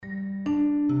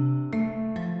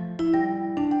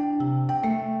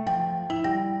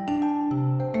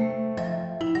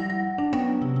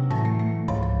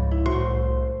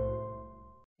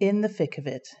In the Thick of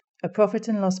It, a Profit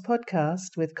and Loss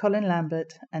podcast with Colin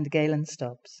Lambert and Galen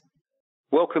Stobbs.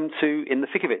 Welcome to In the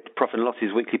Thick of It, Profit and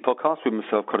Losses weekly podcast with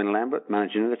myself, Colin Lambert,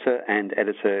 managing editor, and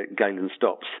editor Galen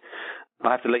Stobbs.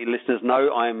 I have to let you listeners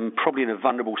know I'm probably in a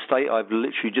vulnerable state. I've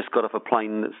literally just got off a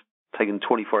plane that's taken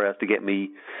 24 hours to get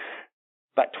me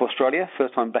back to Australia.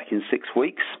 First time back in 6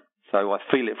 weeks. So I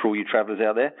feel it for all you travellers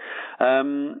out there.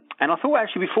 And I thought,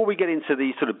 actually, before we get into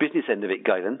the sort of business end of it,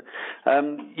 Galen,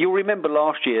 you'll remember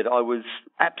last year that I was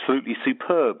absolutely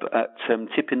superb at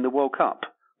tipping the World Cup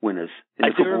winners in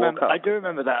the Football World Cup. I do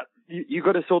remember that. You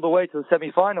got us all the way to the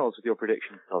semi-finals with your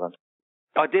predictions, Colin.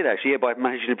 I did, actually, by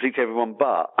managing to predict everyone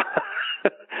but.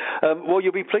 Well,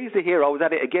 you'll be pleased to hear I was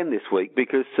at it again this week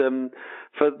because I'm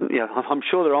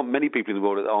sure there aren't many people in the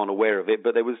world that aren't aware of it,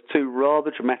 but there was two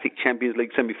rather dramatic Champions League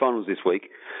semi-finals this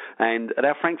week. And at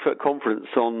our Frankfurt conference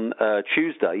on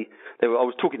Tuesday, I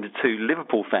was talking to two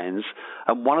Liverpool fans,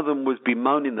 and one of them was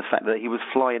bemoaning the fact that he was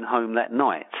flying home that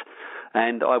night.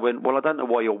 And I went, well, I don't know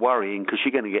why you're worrying because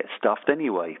you're going to get stuffed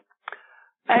anyway.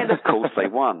 And, of course, they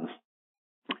won.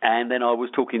 And then I was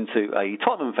talking to a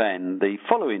Tottenham fan the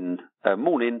following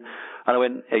morning, and I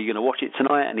went, are you going to watch it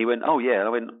tonight? And he went, oh, yeah. And I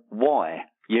went, why?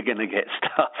 You're going to get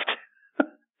stuffed.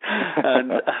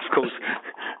 And, of course,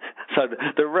 so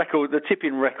the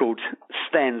tipping record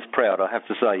stands proud, I have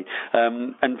to say.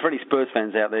 And for any Spurs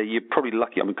fans out there, you're probably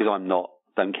lucky, because I'm not.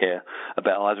 Don't care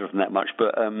about either of them that much,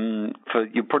 but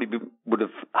you probably would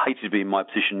have hated to be in my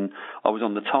position. I was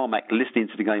on the tarmac listening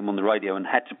to the game on the radio and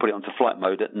had to put it onto flight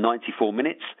mode at 94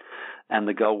 minutes, and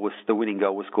the winning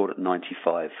goal was scored at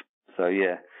 95. So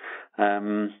yeah,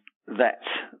 so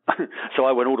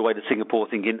I went all the way to Singapore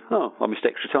thinking, oh, I missed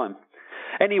extra time.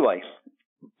 Anyway,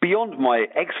 beyond my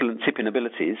excellent tipping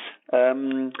abilities.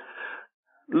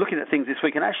 Looking at things this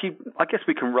week, and actually, I guess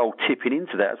we can roll tipping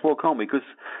into that as well, can't we? Because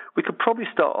we could probably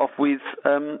start off with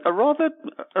a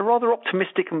rather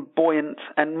optimistic and buoyant,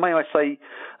 and may I say,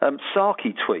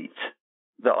 sarky tweet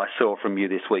that I saw from you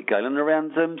this week, Galen,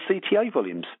 around CTA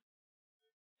volumes.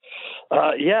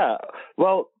 Yeah.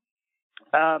 Well,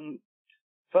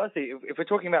 firstly, if we're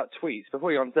talking about tweets, before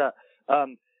we go on to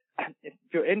that, if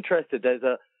you're interested, there's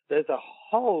a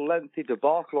whole lengthy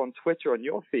debacle on Twitter on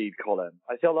your feed, Colin.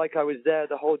 I feel like I was there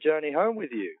the whole journey home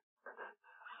with you.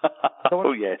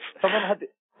 Oh, yes.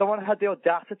 Someone had the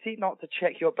audacity not to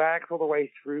check your bags all the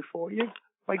way through for you.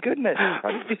 My goodness, how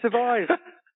did you survive?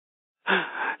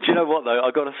 Do you know what, though?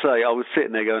 I've got to say, I was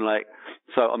sitting there going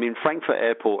so I'm in Frankfurt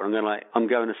Airport, and I'm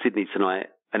going to Sydney tonight,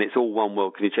 and it's all one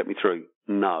world. Can you check me through?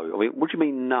 No. I mean, what do you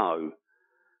mean, no?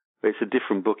 It's a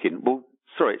different booking. Well,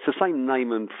 sorry, it's the same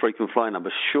name and frequent flying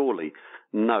number, surely.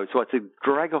 No. So I had to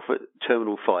drag off at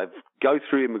Terminal 5, go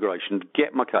through immigration,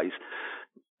 get my case,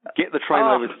 get the train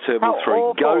over to Terminal 3,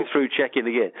 awful. go through check-in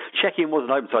again. Check-in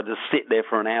wasn't open, so I just sit there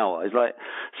for an hour. It's like,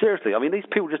 seriously, I mean, these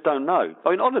people just don't know. I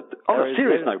mean, on a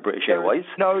serious note, British Airways.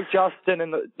 No justice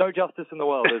in the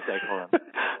world, is there, Colin?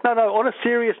 No, on a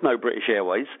serious note, British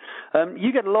Airways,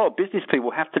 you get a lot of business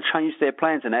people have to change their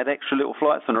plans and add extra little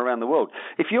flights on around the world.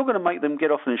 If you're going to make them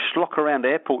get off and schlock around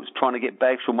airports trying to get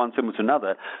bags from one terminal to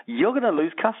another, you're going to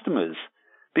lose customers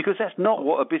because that's not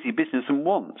what a busy businessman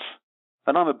wants.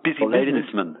 And I'm a busy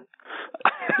businessman.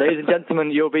 Ladies and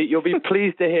gentlemen, you'll be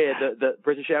pleased to hear that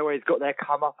British Airways got their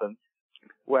comeuppance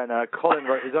when Colin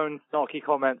wrote his own snarky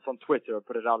comments on Twitter and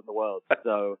put it out in the world.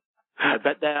 So I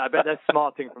bet they're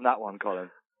smarting from that one, Colin.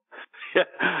 Yeah.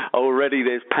 Already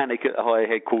there's panic at the higher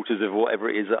headquarters of whatever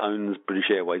it is that owns British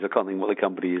Airways. I can't think what the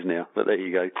company is now, but there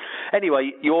you go.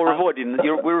 Anyway, we're avoiding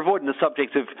the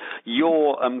subject of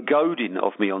your goading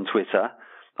of me on Twitter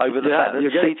over the fact that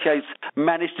CTA's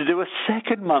managed to do a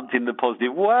second month in the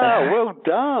positive. Wow, well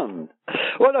done.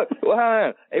 Well, no,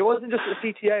 it wasn't just the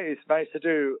CTA's managed to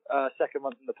do a second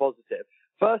month in the positive.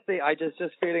 Firstly, I just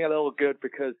feeling a little good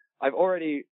because I've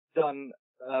already done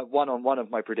one on one of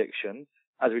my predictions,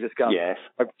 as we discussed. Yes.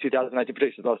 My 2019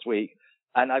 predictions last week,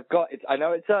 and I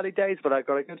know it's early days, but I've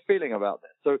got a good feeling about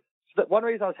this. So one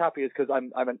reason I was happy is because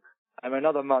I'm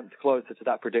another month closer to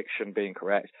that prediction being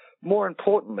correct. More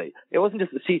importantly, it wasn't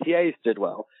just that CTAs did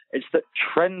well; it's that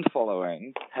trend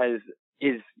following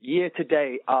is year to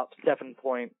date up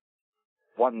 7.16%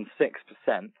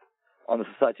 on the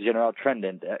Societe Generale Trend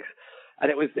Index,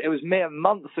 and it was mere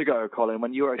months ago, Colin,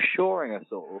 when you were assuring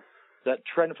us all that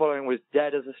trend following was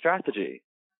dead as a strategy.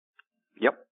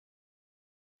 Yep.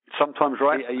 Sometimes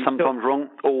right, sometimes wrong,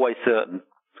 always certain.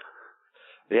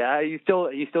 Yeah, are you still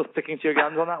sticking to your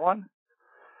guns on that one?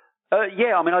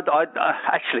 Yeah, I mean, I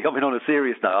actually, on a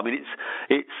serious note, I mean,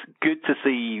 it's good to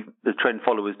see the trend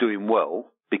followers doing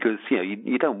well because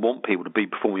you don't want people to be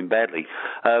performing badly.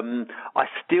 I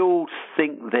still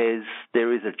think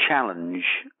there is a challenge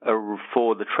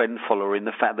for the trend follower in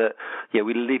the fact that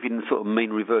we live in sort of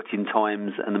mean reverting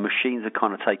times, and the machines are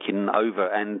kind of taking over.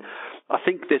 And I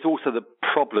think there's also the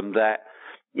problem that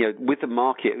with the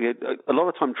market, a lot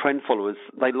of time trend followers,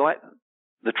 they like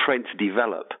the trend to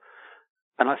develop,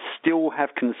 and I still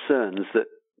have concerns that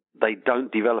they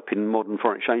don't develop in modern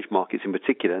foreign exchange markets in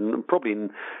particular, and probably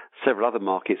in several other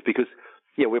markets, because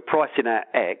we're pricing at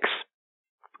X,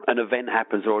 an event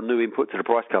happens or a new input to the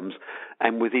price comes,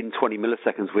 and within 20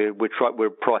 milliseconds we're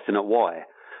pricing at Y,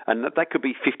 and that could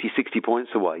be 50, 60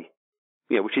 points away,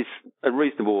 which is a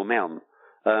reasonable amount,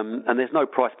 and there's no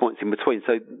price points in between.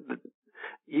 So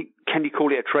can you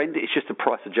call it a trend? It's just a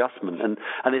price adjustment, and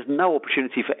there's no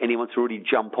opportunity for anyone to really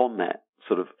jump on that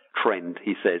sort of trend,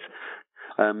 he says.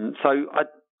 So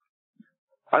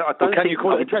I don't think you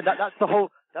call it a trend. That's the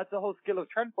whole skill of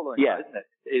trend following, isn't it?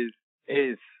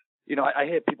 Is I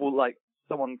hear people, like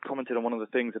someone commented on one of the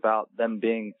things about them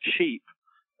being cheap,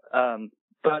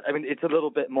 but I mean it's a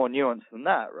little bit more nuanced than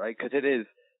that, right? Because it is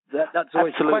that's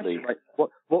always absolutely the question, right?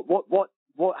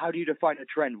 What? How do you define a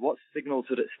trend? What signals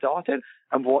that it started,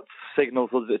 and what signals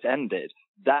that it ended?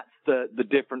 That's the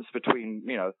difference between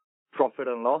profit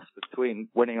and loss, between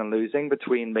winning and losing,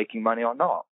 between making money or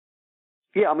not.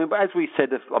 Yeah, I mean, but as we said,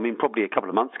 probably a couple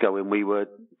of months ago when we were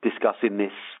discussing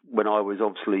this, when I was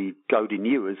obviously goading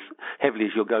you as heavily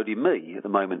as you're goading me at the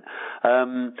moment,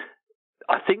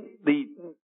 I think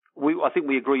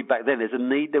we agreed back then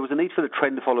there was a need for the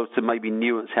trend followers to maybe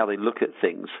nuance how they look at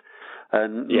things,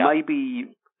 and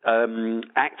maybe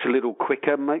act a little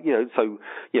quicker,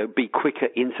 be quicker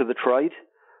into the trade.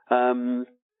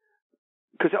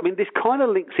 Because, this kind of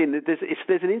links in.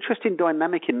 There's an interesting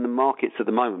dynamic in the markets at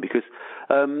the moment, because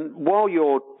while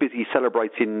you're busy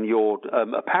celebrating your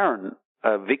apparent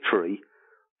victory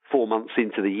 4 months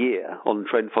into the year on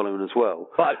trend following as well.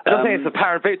 But I don't think it's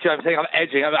apparent victory. I'm saying I'm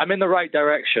edging. I'm in the right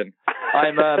direction.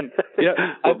 I'm,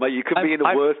 mate, you could be in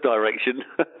a worse direction.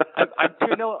 I'm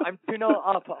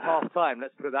 2-0 up at half time.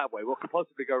 Let's put it that way. What could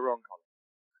possibly go wrong, Colin?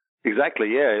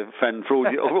 Exactly, yeah. And for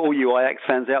all you Ajax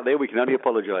fans out there, we can only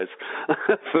apologise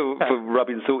for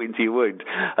rubbing salt into your wound.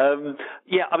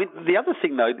 The other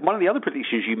thing, though, one of the other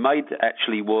predictions you made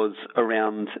actually was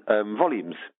around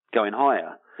volumes going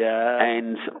higher. Yeah.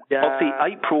 And obviously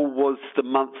April was the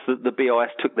month that the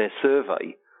BIS took their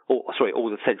survey, all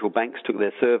the central banks took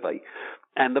their survey,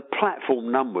 and the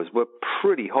platform numbers were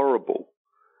pretty horrible.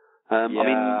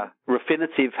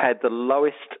 Refinitiv had the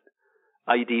lowest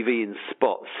ADV in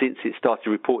spot since it started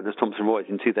reporting as Thomson Reuters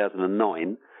in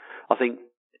 2009. I think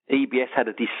EBS had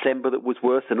a December that was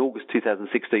worse than August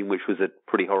 2016, which was a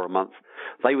pretty horrible month.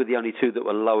 They were the only two that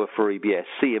were lower for EBS.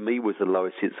 CME was the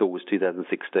lowest since August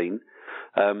 2016.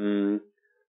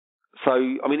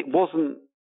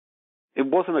 It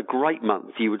wasn't a great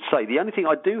month, you would say. The only thing,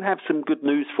 I do have some good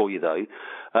news for you, though.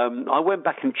 I went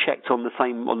back and checked on the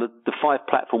 5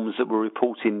 platforms that were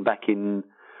reporting back in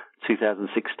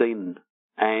 2016,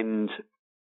 and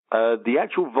the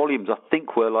actual volumes, I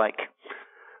think, were like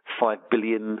 5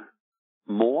 billion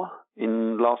more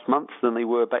in last month than they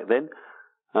were back then.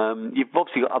 You've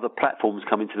obviously got other platforms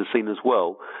coming to the scene as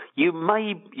well. You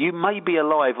may be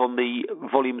alive on the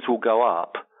volumes will go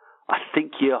up. I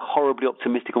think you're horribly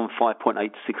optimistic on 5.8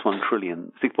 to 6.1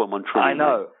 trillion.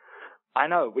 I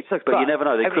know, which looks but you never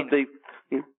know. They could be.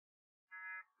 Yeah.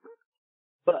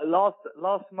 But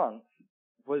last month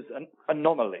was an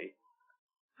anomaly.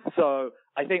 So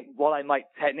I think while I might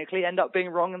technically end up being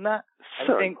wrong in that,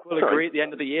 I think we'll agree at the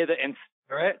end of the year that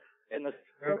in the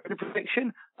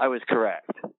prediction, I was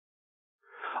correct.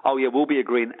 Oh yeah, we'll be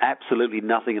agreeing absolutely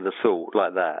nothing of the sort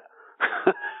like that.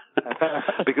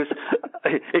 Because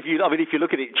if you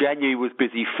look at it, January was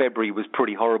busy, February was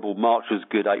pretty horrible, March was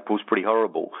good, April's pretty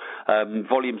horrible.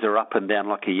 Volumes are up and down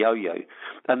like a yo-yo.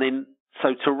 And then,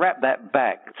 so to wrap that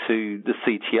back to the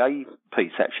CTA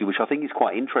piece, actually, which I think is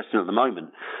quite interesting at the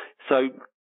moment. So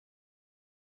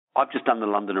I've just done the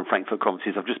London and Frankfurt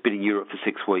conferences. I've just been in Europe for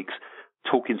 6 weeks,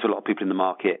 talking to a lot of people in the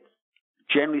market.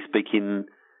 Generally speaking,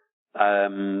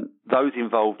 those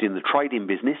involved in the trading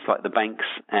business, like the banks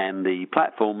and the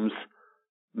platforms,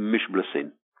 miserable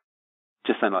sin.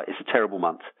 Just saying, like, it's a terrible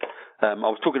month. I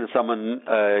was talking to someone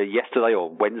yesterday or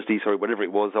Wednesday, whenever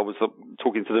it was, I was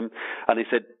talking to them, and they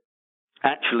said,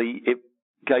 actually, it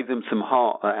gave them some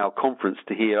heart at our conference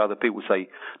to hear other people say,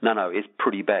 no, it's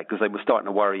pretty bad, because they were starting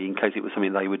to worry in case it was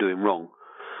something they were doing wrong.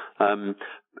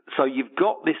 So you've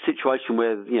got this situation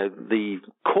where, the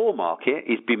core market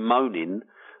is bemoaning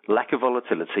lack of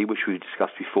volatility, which we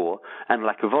discussed before, and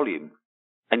lack of volume.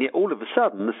 and yet all of a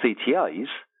sudden the CTAs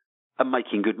are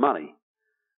making good money.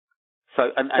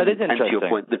 So, and to your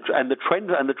point, the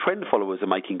trend followers are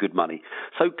making good money.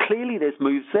 So clearly, there's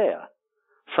moves there.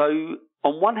 So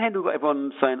on one hand, we've got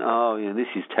everyone saying, "Oh, this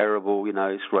is terrible.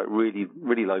 It's like really,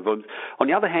 really low volumes." On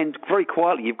the other hand, very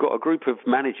quietly, you've got a group of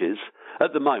managers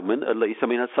at the moment, at least.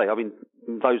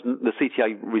 The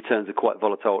CTA returns are quite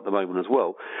volatile at the moment as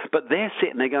well. But they're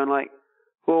sitting there going like,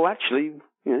 "Well, actually."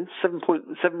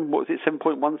 7.7. What was it?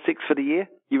 7.16 for the year.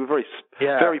 You were very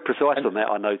precise on that.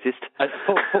 I noticed.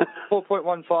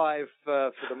 4.15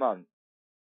 for the month.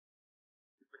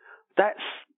 That's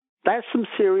some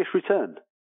serious return.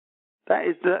 That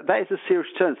is a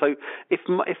serious return. So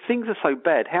if things are so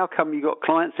bad, how come you got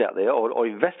clients out there or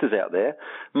investors out there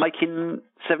making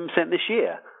 7% this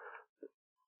year?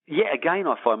 Yet again,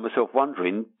 I find myself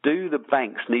wondering: do the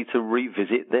banks need to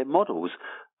revisit their models?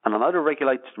 And I know the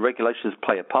regulations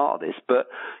play a part of this, but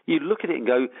you look at it and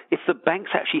go, if the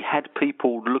banks actually had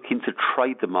people looking to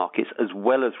trade the markets as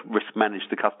well as risk manage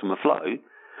the customer flow,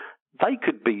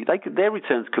 their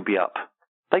returns could be up.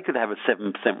 They could have a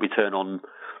 7% return on,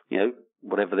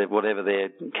 whatever their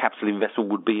capital investment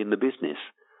would be in the business.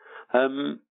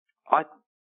 I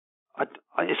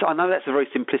know that's a very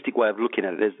simplistic way of looking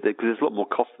at it, because there's a lot more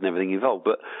cost and everything involved.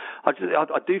 But I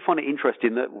do find it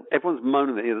interesting that everyone's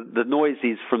moaning. The noise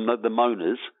is from the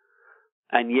moaners,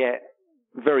 and yet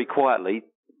very quietly,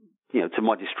 to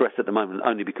my distress at the moment,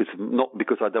 not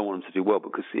because I don't want them to do well,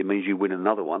 because it means you win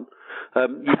another one.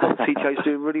 You've got CTAs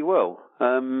doing really well.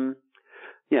 I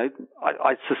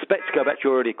suspect, to go back to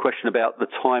your earlier question about the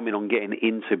timing on getting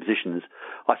into positions,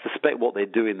 I suspect what they're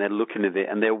doing, they're looking at it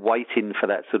and they're waiting for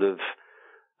that sort of,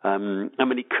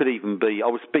 it could even be, I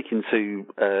was speaking to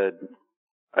a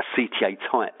CTA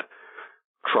type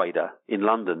trader in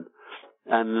London,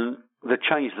 and the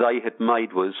change they had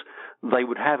made was they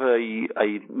would have a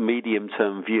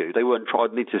medium-term view. They weren't, I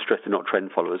need to stress they're not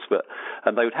trend followers, but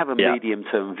they would have a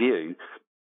medium-term view,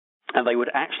 and they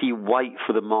would actually wait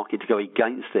for the market to go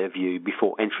against their view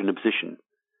before entering a position.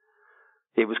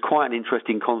 It was quite an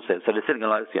interesting concept. So they're sitting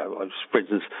like, for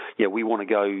instance, we want to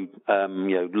go,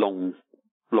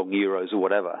 long euros or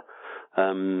whatever,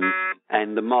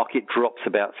 and the market drops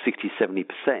about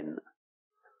 60-70%.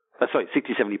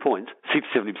 60-70 points.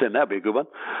 60-70%, that'd be a good one.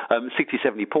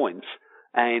 60-70 points,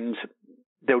 and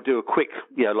they'll do a quick,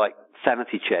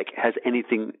 sanity check. Has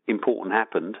anything important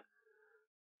happened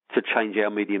to change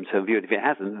our medium-term view? And if it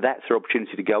hasn't, that's their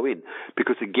opportunity to go in,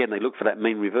 because again, they look for that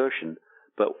mean reversion.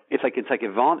 But if they can take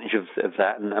advantage of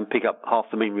that and pick up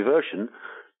half the mean reversion,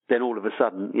 then all of a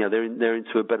sudden, they're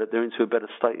into a better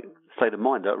state of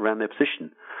mind around their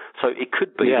position. So it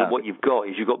could be that what you've got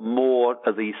is you've got more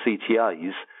of these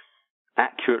CTAs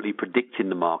accurately predicting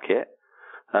the market.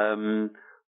 The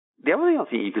other thing I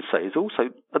think you could say is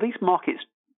also, are these markets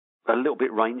a little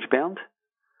bit range bound?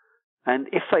 And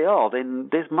if they are, then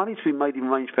there's money to be made in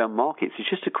range bound markets. It's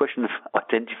just a question of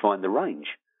identifying the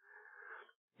range.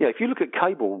 If you look at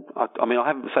cable, I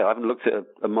haven't looked at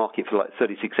a market for like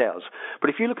 36 hours, but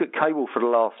if you look at cable for the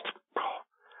last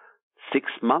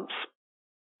 6 months,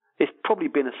 it's probably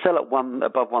been a sell at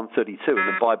above 132 and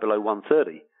a buy below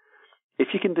 130.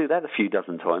 If you can do that a few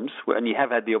dozen times, and you have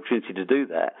had the opportunity to do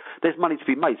that, there's money to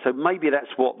be made. So maybe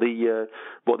that's what these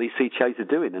CTAs are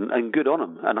doing, and good on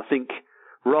them. And I think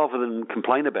rather than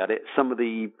complain about it, some of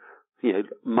the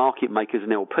market makers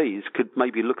and LPs could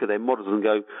maybe look at their models and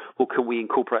go, well, can we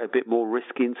incorporate a bit more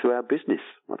risk into our business?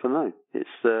 I don't know.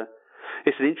 It's an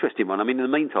interesting one. In the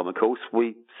meantime, of course,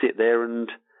 we sit there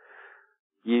and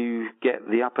you get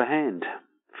the upper hand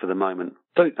for the moment.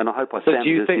 And I hope I sound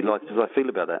as delighted as I feel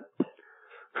about that.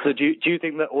 So do you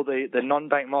think that all the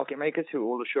non-bank market makers who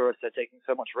all assure us they're taking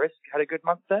so much risk had a good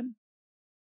month then?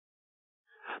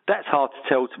 That's hard to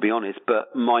tell, to be honest,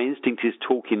 but my instinct is,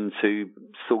 talking to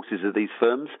sources of these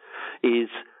firms, is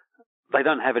they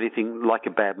don't have anything like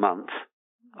a bad month.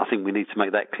 I think we need to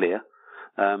make that clear.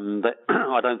 That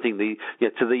I don't think a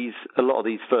lot of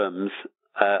these firms,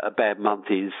 a bad month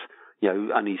is,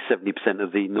 only 70%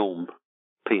 of the norm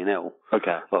P&L.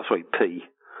 Okay. Oh, sorry, P.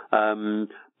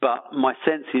 But my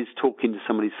sense is, talking to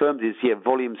some of these firms, is,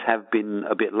 volumes have been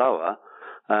a bit lower.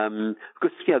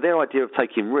 Because their idea of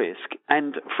taking risk,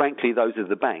 and frankly those of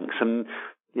the banks, and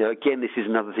again, this is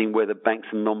another thing where the banks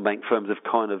and non-bank firms have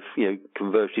kind of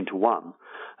converged into one.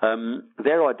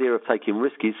 Their idea of taking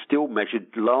risk is still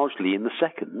measured largely in the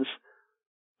seconds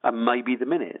and maybe the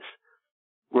minutes,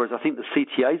 whereas I think the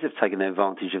CTAs have taken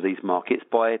advantage of these markets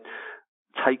by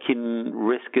taking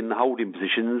risk and holding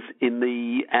positions in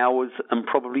the hours and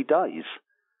probably days.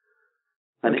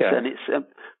 And it's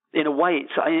in a way,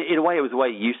 it was the way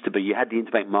it used to be. You had the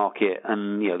interbank market,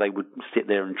 and they would sit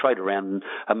there and trade around,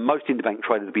 and most interbank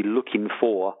traders would be looking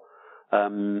for,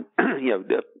 a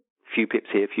few pips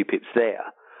here, a few pips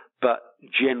there. But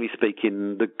generally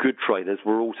speaking, the good traders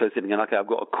were also sitting there, okay, I've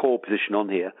got a core position on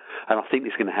here, and I think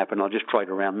this is going to happen. I'll just trade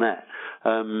around that.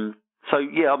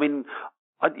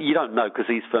 You don't know because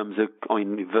these firms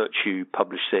Virtue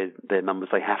publish their numbers.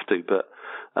 They have to, but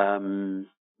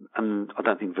and I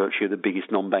don't think Virtue are the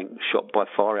biggest non-bank shop by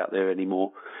far out there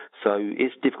anymore. So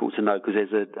it's difficult to know because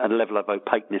there's a level of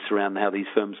opaqueness around how these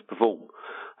firms perform.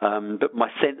 But my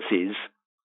sense is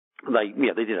they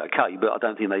did okay, but I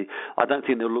don't think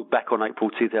they'll look back on April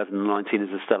 2019 as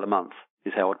a stellar month.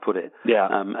 Is how I'd put it. Yeah.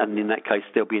 And in that case,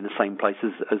 they'll be in the same place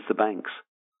as the banks.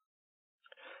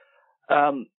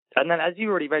 And then, as you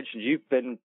already mentioned, you've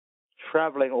been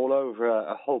traveling all over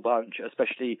a whole bunch,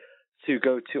 especially to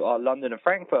go to our London and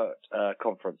Frankfurt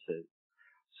conferences.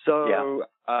 So,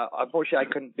 unfortunately,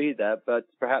 I couldn't be there, but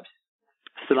perhaps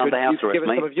still under house arrest,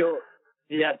 mate.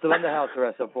 Still under house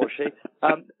arrest, unfortunately.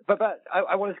 But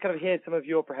I wanted to kind of hear some of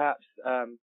your perhaps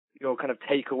your kind of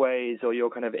takeaways or your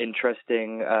kind of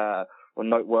interesting or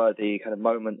noteworthy kind of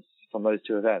moments from those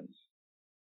two events.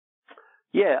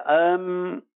 Yeah.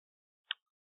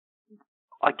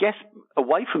 I guess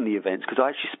away from the events, because I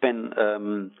actually spent,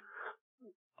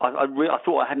 I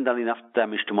thought I hadn't done enough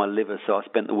damage to my liver, so I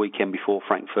spent the weekend before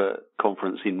Frankfurt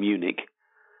conference in Munich,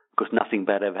 because nothing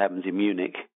bad ever happens in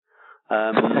Munich.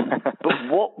 But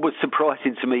what was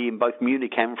surprising to me in both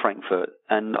Munich and Frankfurt,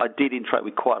 and I did interact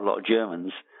with quite a lot of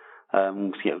Germans, a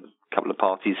couple of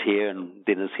parties here and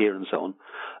dinners here and so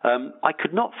on, I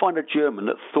could not find a German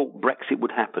that thought Brexit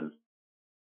would happen.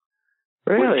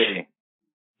 Really?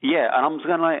 Yeah, and I was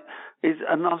going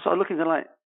and I was looking at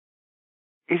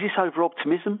is this over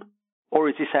optimism, or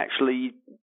is this actually,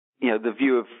 the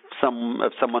view of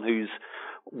someone who's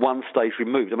one stage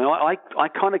removed? I mean, I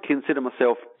kind of consider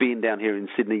myself being down here in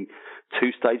Sydney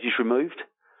 2 stages removed,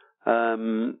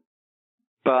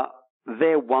 but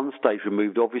they're 1 stage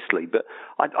removed, obviously. But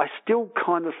I still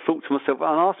kind of thought to myself,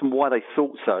 I asked them why they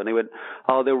thought so, and they went,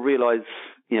 they'll realise,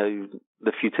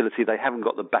 the futility. They haven't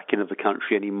got the backing of the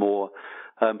country anymore.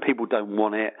 People don't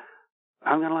want it.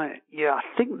 I'm going I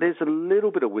think there's a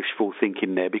little bit of wishful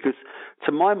thinking there, because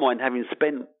to my mind, having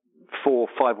spent 4 or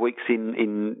 5 weeks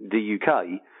in the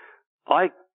UK,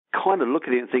 I kind of look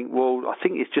at it and think, well, I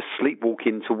think it's just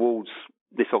sleepwalking towards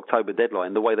this October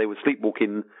deadline, the way they were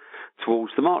sleepwalking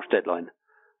towards the March deadline.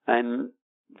 And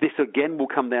this again will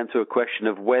come down to a question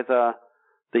of whether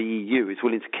the EU is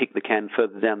willing to kick the can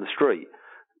further down the street.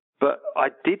 But I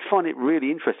did find it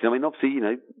really interesting. I mean, obviously,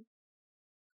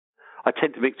 I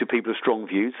tend to mix with people of strong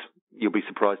views. You'll be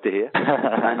surprised to hear,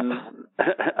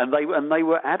 and they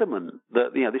were adamant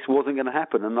that this wasn't going to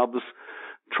happen. And I was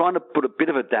trying to put a bit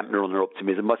of a dampener on their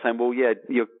optimism by saying, well, yeah,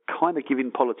 you're kind of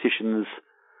giving politicians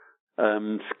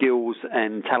skills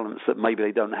and talents that maybe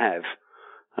they don't have.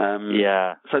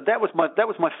 So that was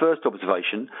my first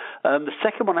observation. The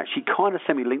second one actually kind of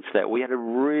semi-linked to that. We had a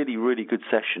really, really good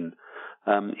session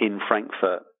in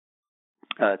Frankfurt.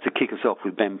 To kick us off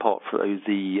with Ben Pott, who's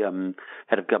the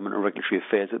head of government and regulatory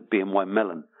affairs at BNY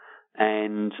Mellon.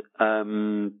 And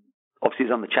obviously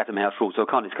it's on the Chatham House rule, so I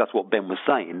can't discuss what Ben was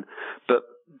saying. But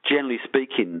generally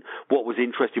speaking, what was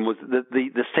interesting was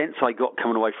the sense I got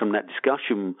coming away from that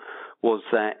discussion was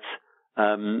that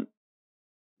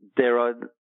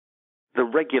the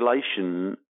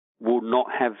regulation will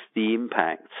not have the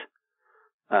impact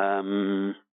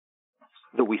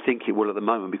that we think it will at the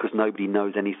moment, because nobody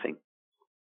knows anything.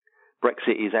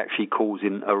 Brexit is actually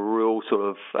causing a real sort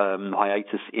of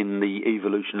hiatus in the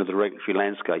evolution of the regulatory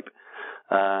landscape,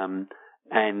 and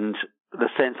the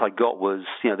sense I got was,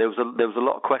 there was a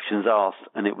lot of questions asked,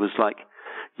 and it was like,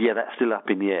 yeah, that's still up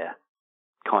in the air,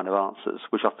 kind of answers,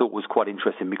 which I thought was quite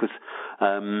interesting, because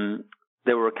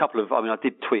there were a couple of, I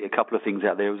did tweet a couple of things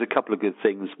out there. There was a couple of good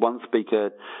things. One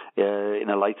speaker in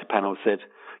a later panel said,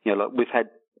 we've had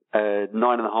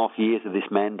 9.5 years of this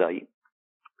mandate,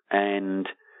 and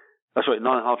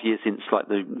 9.5 years since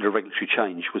the regulatory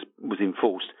change was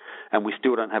enforced, and we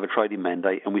still don't have a trading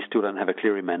mandate, and we still don't have a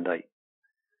clearing mandate.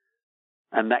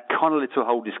 And that kind of led to a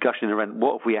whole discussion around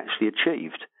what have we actually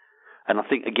achieved. And I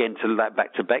think, again, to that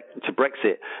back to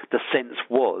Brexit, the sense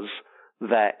was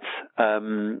that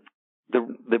the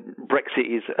Brexit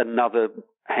is another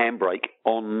handbrake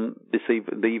on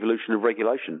the evolution of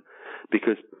regulation,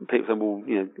 because people say, well,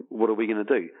 what are we going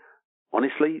to do?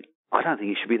 Honestly, I don't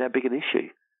think it should be that big an issue.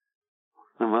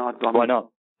 Why not?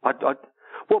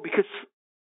 Well, because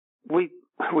we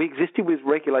existed with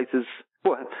regulators.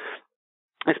 Well,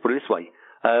 let's put it this way: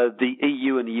 the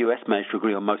EU and the US managed to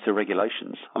agree on most of the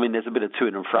regulations. I mean, there's a bit of to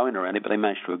and fro around it, but they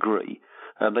managed to agree.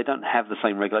 They don't have the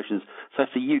same regulations. So if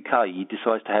the UK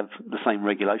decides to have the same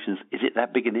regulations, is it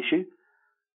that big an issue?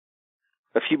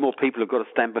 A few more people have got to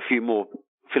stamp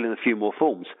fill in a few more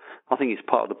forms. I think it's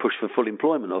part of the push for full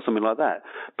employment or something like that.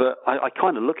 But I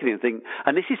kind of look at it and think,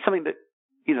 and this is something that,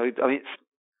 I mean,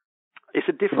 it's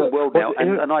a different world now.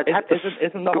 And I'd have to...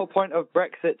 Isn't the whole point of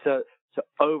Brexit to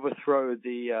overthrow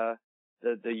the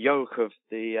yoke of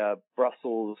the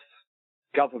Brussels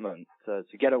government,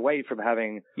 to get away from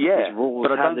having these rules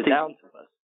handed down to us?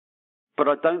 But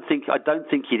I don't think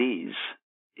it is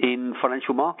in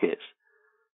financial markets.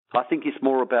 I think it's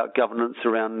more about governance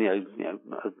around,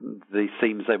 the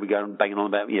themes they were going banging on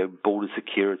about, border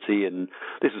security, and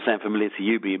this will sound familiar to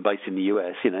you being based in the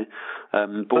US,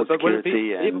 border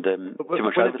security and too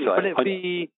much oversight.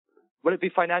 Will it be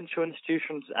financial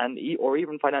institutions or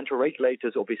even financial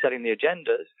regulators will be setting the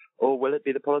agendas, or will it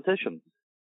be the politicians?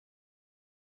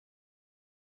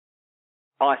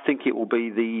 I think it will be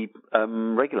the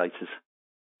regulators.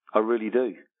 I really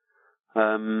do.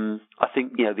 I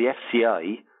think, the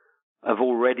FCA have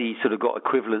already sort of got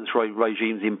equivalence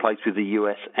regimes in place with the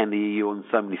US and the EU on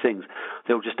so many things.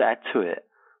 They'll just add to it.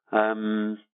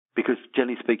 Because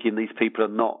generally speaking, these people are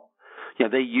not,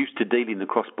 they're used to dealing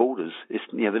across borders. It's,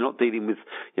 they're not dealing with,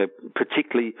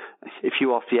 particularly if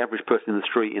you ask the average person in the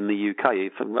street in the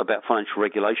UK about financial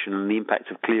regulation and the impact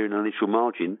of clearing an initial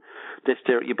margin, they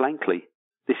stare at you blankly.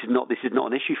 This is not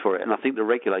an issue for it, and I think the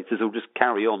regulators will just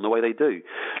carry on the way they do.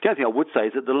 The only thing I would say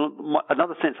is that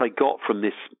another sense I got from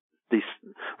this,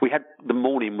 we had the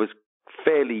morning was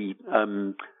fairly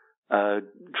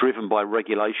driven by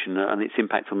regulation and its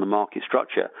impact on the market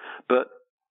structure, but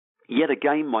yet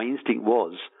again, my instinct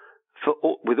was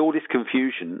with all this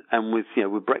confusion and with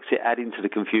Brexit adding to the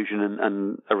confusion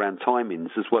and around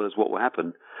timings as well as what will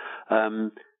happen.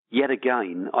 Yet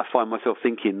again, I find myself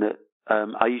thinking that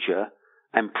Asia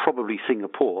and probably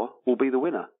Singapore will be the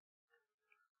winner.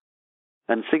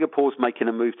 And Singapore's making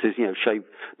a move to, show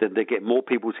that they get more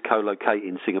people to co-locate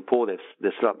in Singapore.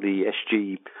 They've set up the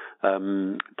SG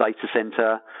data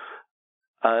center.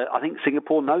 I think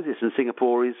Singapore knows this, and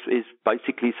Singapore is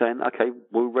basically saying, okay,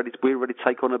 we're ready to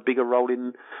take on a bigger role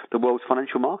in the world's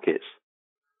financial markets.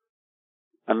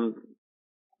 And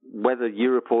whether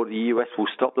Europe or the US will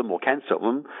stop them or can stop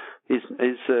them is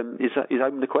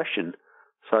open to question.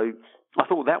 So I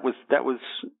thought that was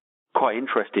quite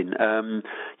interesting.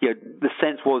 The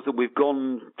sense was that we've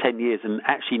gone 10 years and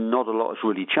actually not a lot has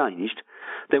really changed.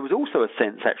 There was also a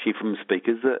sense actually from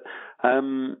speakers that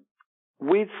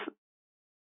with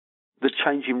the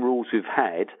changing rules we've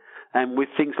had and with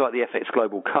things like the FX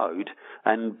Global Code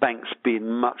and banks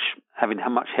having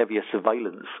much heavier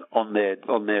surveillance on their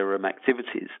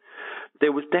activities,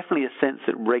 there was definitely a sense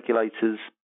that regulation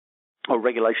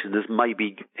has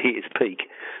maybe hit its peak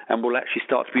and will actually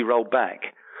start to be rolled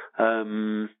back. I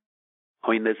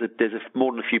mean, there's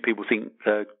more than a few people think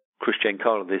Chris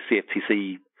Giancarlo, the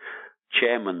CFTC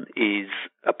chairman, is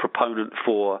a proponent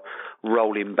for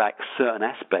rolling back certain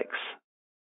aspects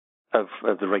of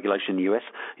the regulation in the US.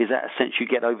 Is that a sense you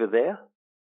get over there?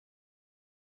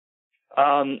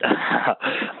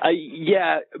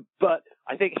 Yeah, but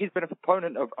I think he's been a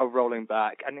proponent of rolling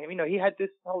back, and he had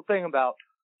this whole thing about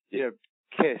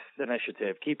KISS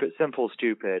initiative, keep it simple,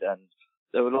 stupid, and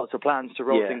there were lots of plans to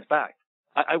roll things back.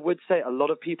 I would say a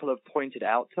lot of people have pointed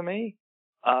out to me,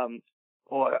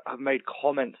 or have made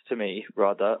comments to me,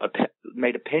 rather,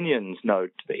 made opinions known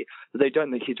to me, that they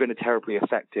don't think he's been a terribly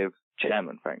effective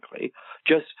chairman, frankly.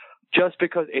 Just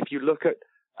because if you look at,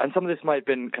 and some of this might have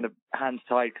been kind of hands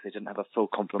tied because they didn't have a full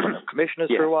complement of commissioners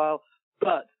for a while,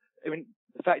 but, the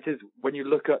fact is, when you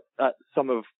look at some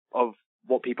of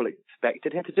what people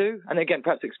expected him to do, and again,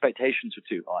 perhaps expectations were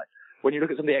too high. When you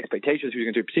look at some of the expectations he was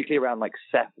going to do, particularly around like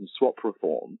SEF and swap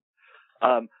reform,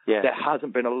 there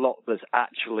hasn't been a lot that's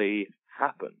actually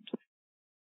happened.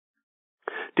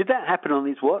 Did that happen on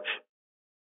his watch?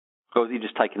 Or was he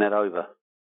just taking that over?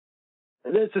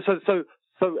 So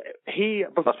he... I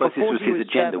suppose this was his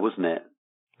agenda, wasn't it?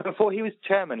 Before he was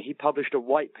chairman, he published a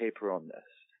white paper on this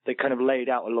that kind of laid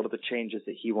out a lot of the changes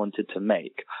that he wanted to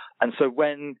make. And so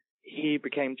when he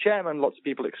became chairman, lots of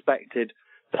people expected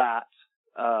that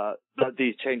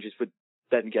these changes would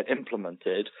then get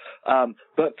implemented.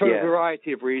 But for a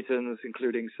variety of reasons,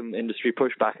 including some industry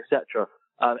pushback, etc.,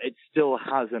 it still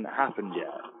hasn't happened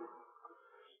yet.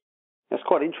 That's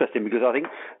quite interesting because I think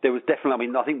there was definitely,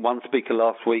 I think one speaker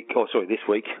this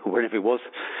week, or wherever it was,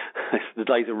 the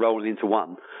days are rolling into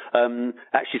one,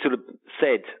 actually sort of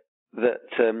said that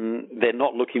they're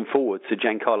not looking forward to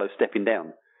Giancarlo stepping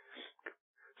down.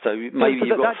 So maybe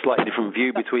you've got a slightly different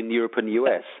view between Europe and the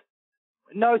US.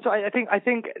 No, so I think I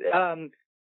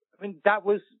mean, that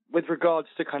was with regards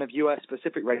to kind of US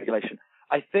specific regulation.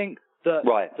 I think that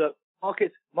the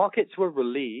markets were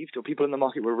relieved, or people in the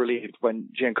market were relieved when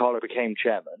Giancarlo became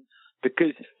chairman,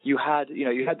 because you had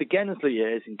the Gensler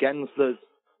years, and Gensler's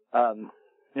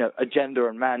agenda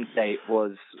and mandate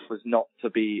was not to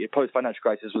be, post financial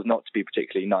crisis, was not to be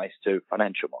particularly nice to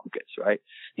financial markets, right?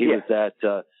 He was there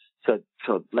to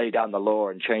lay down the law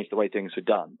and change the way things were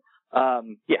done.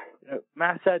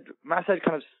 Masad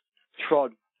kind of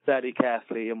trod fairly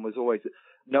carefully and was always,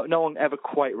 no one ever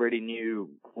quite really knew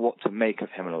what to make of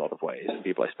him in a lot of ways, the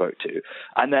people I spoke to.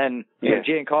 And then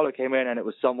Giancarlo came in, and it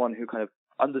was someone who kind of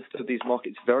understood these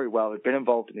markets very well, had been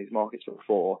involved in these markets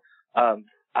before,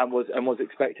 and was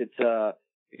expected to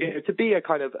be a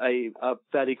kind of a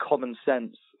fairly common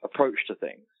sense approach to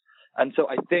things. And so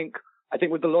I think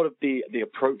with a lot of the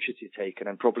approaches he's taken,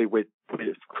 and probably with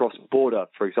cross-border,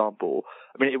 for example,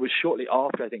 I mean, it was shortly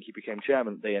after I think he became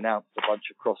chairman that they announced a bunch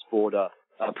of cross-border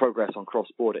progress on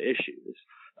cross-border issues.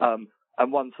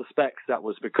 And one suspects that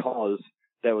was because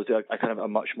there was a kind of a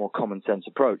much more common sense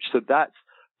approach. So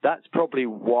that's probably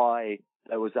why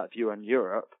there was that view on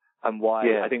Europe, and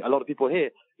why I think a lot of people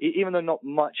here, even though not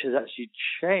much has actually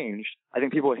changed, I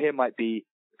think people here might be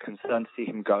concerned to see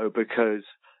him go because,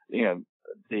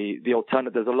 the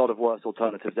alternative, there's a lot of worse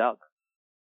alternatives out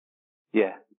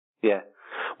there. Yeah.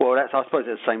 Well, I suppose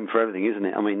that's the same for everything, isn't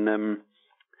it? I mean,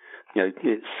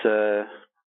 it's,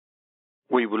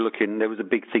 we were looking, there was a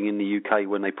big thing in the UK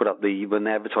when they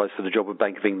advertised for the job of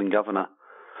Bank of England governor.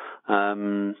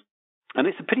 And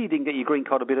it's a pity you didn't get your green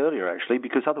card a bit earlier, actually,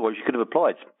 because otherwise you could have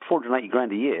applied.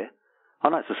 $480,000 a year. I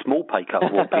know it's a small pay cut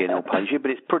for what P&L pays you,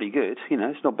 but it's pretty good.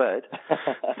 It's not bad.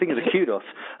 I think it's a kudos.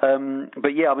 But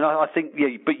yeah, I mean, I think,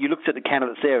 but you looked at the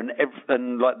candidates there,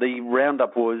 and like the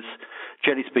roundup was,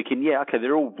 generally speaking,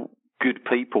 they're all good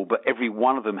people, but every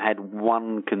one of them had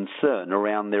one concern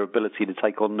around their ability to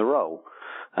take on the role.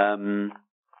 And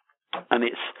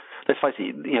it's, let's face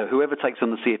it, whoever takes on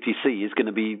the CFTC is going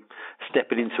to be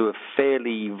stepping into a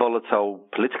fairly volatile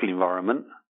political environment.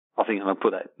 I think I'll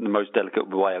put that in the most delicate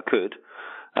way I could.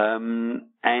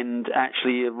 And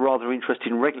actually a rather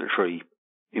interesting regulatory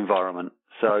environment.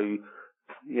 So,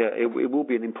 it will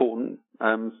be an important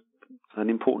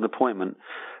appointment.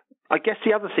 I guess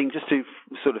the other thing, just to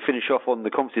sort of finish off on the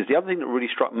conferences, the other thing that really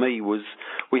struck me was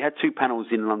we had two panels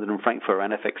in London and Frankfurt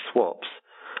around FX swaps.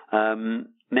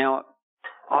 Now,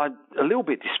 I'm a little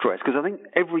bit distressed because I think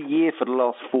every year for the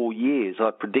last 4 years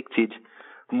I've predicted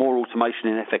more automation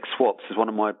in FX swaps as one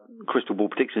of my crystal ball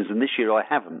predictions, and this year I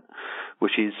haven't,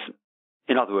 which is,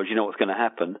 in other words, what's going to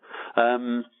happen.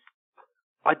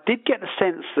 I did get the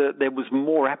sense that there was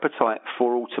more appetite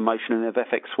for automation in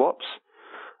FX swaps.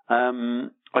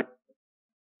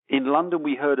 In London,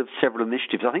 we heard of several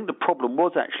initiatives. I think the problem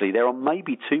was actually there are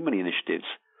maybe too many initiatives.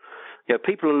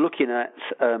 People are looking at,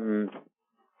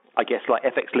 I guess, like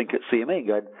FX Link at CME and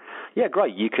going, yeah,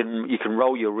 great, you can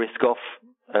roll your risk off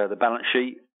the balance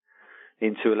sheet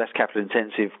into a less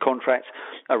capital-intensive contract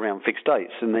around fixed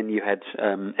dates. And then you had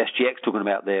SGX talking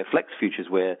about their flex futures,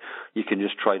 where you can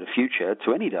just trade a future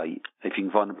to any date if you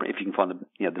can find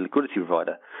the liquidity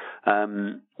provider.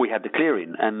 We had the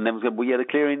clearing, and then the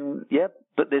clearing,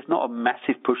 but there's not a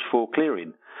massive push for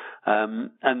clearing.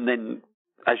 And then,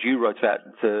 as you wrote about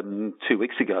 2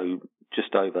 weeks ago,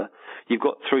 just over, you've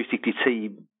got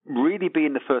 360T really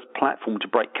being the first platform to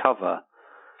break cover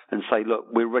and say, look,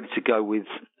 we're ready to go with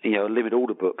a limit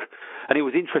order book. And it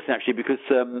was interesting actually because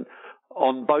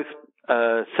on both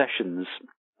sessions,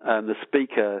 the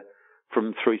speaker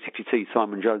from 360T,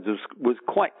 Simon Jones, was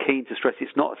quite keen to stress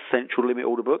it's not a central limit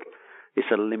order book, it's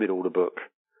a limit order book.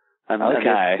 And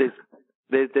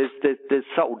there's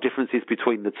subtle differences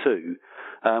between the two,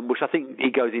 which I think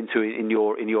he goes into in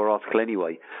your article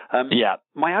anyway.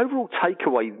 My overall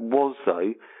takeaway was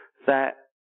though that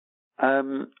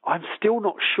I'm still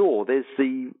not sure there's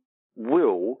the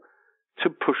will to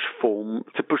push forward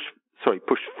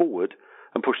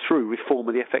and push through reform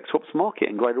of the FX swaps market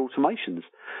and greater automations.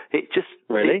 It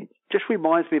just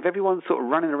reminds me of everyone sort of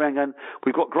running around going,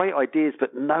 we've got great ideas,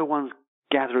 but no one's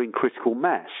gathering critical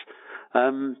mass.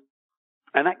 And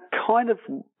that kind of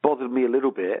bothered me a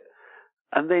little bit.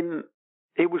 And then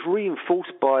it was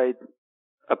reinforced by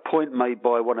a point made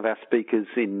by one of our speakers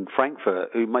in Frankfurt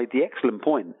who made the excellent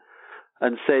point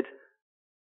and said,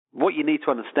 what you need to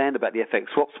understand about the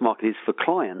FX swaps market is for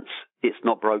clients, it's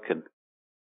not broken.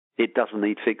 It doesn't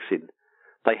need fixing.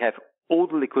 They have all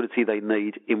the liquidity they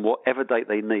need in whatever date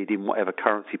they need, in whatever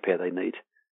currency pair they need.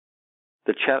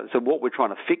 So what we're trying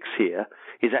to fix here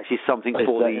is actually something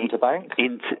for the interbank.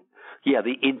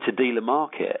 The interdealer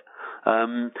market.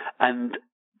 And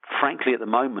frankly, at the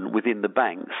moment, within the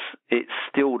banks, it's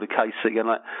still the case that you're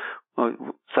like,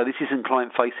 so this isn't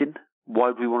client facing. Why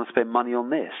would we want to spend money on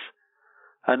this?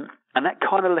 And that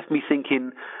kind of left me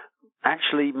thinking,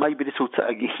 actually, maybe this will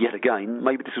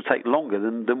take longer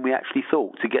than we actually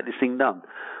thought to get this thing done.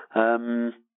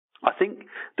 I think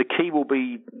the key will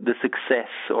be the success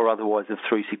or otherwise of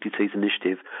 360T's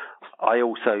initiative. I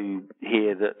also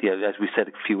hear that, as we said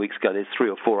a few weeks ago, there's 3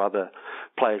 or 4 other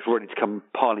players ready to come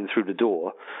piling through the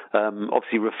door.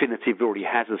 Obviously, Refinitiv already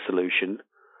has a solution,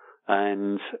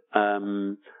 and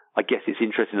I guess it's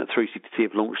interesting that 360T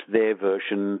have launched their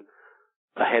version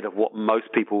ahead of what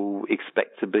most people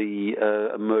expect to be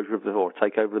a merger of or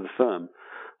takeover of the firm.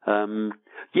 I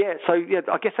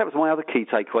guess that was my other key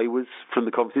takeaway was from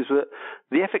the conference was that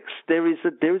the FX there is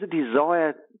a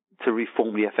desire to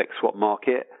reform the FX swap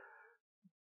market,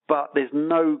 but there's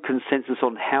no consensus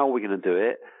on how we're going to do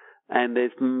it, and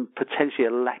there's potentially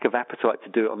a lack of appetite to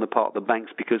do it on the part of the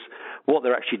banks because what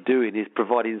they're actually doing is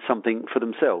providing something for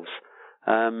themselves.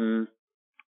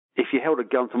 If you held a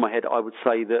gun to my head, I would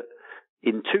say that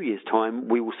in 2 years' time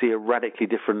we will see a radically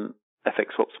different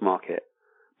FX swaps market.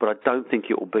 But I don't think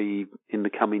it will be in the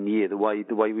coming year the way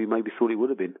we maybe thought it would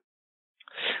have been.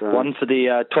 So, one for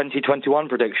the 2021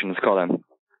 predictions, Colin.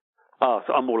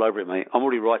 So I'm all over it, mate. I'm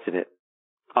already writing it.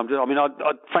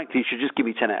 Frankly, you should just give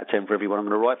me 10 out of 10 for everyone I'm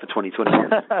going to write for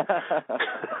 2021.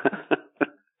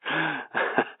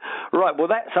 Right, well,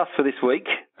 that's us for this week.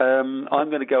 I'm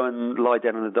going to go and lie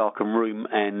down in a darkened room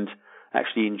and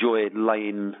actually enjoy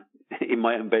laying in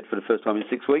my own bed for the first time in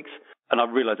 6 weeks. And I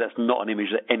realise that's not an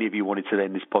image that any of you wanted to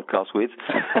end this podcast with,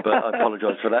 but I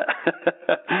apologise for that.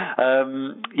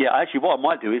 Actually, what I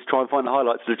might do is try and find the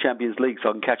highlights of the Champions League so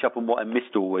I can catch up on what I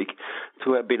missed all week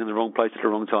to have been in the wrong place at the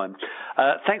wrong time.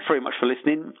 Thanks very much for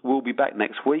listening. We'll be back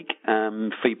next week.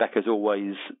 Feedback, as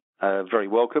always, very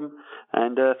welcome.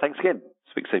 And thanks again.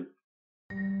 Speak soon.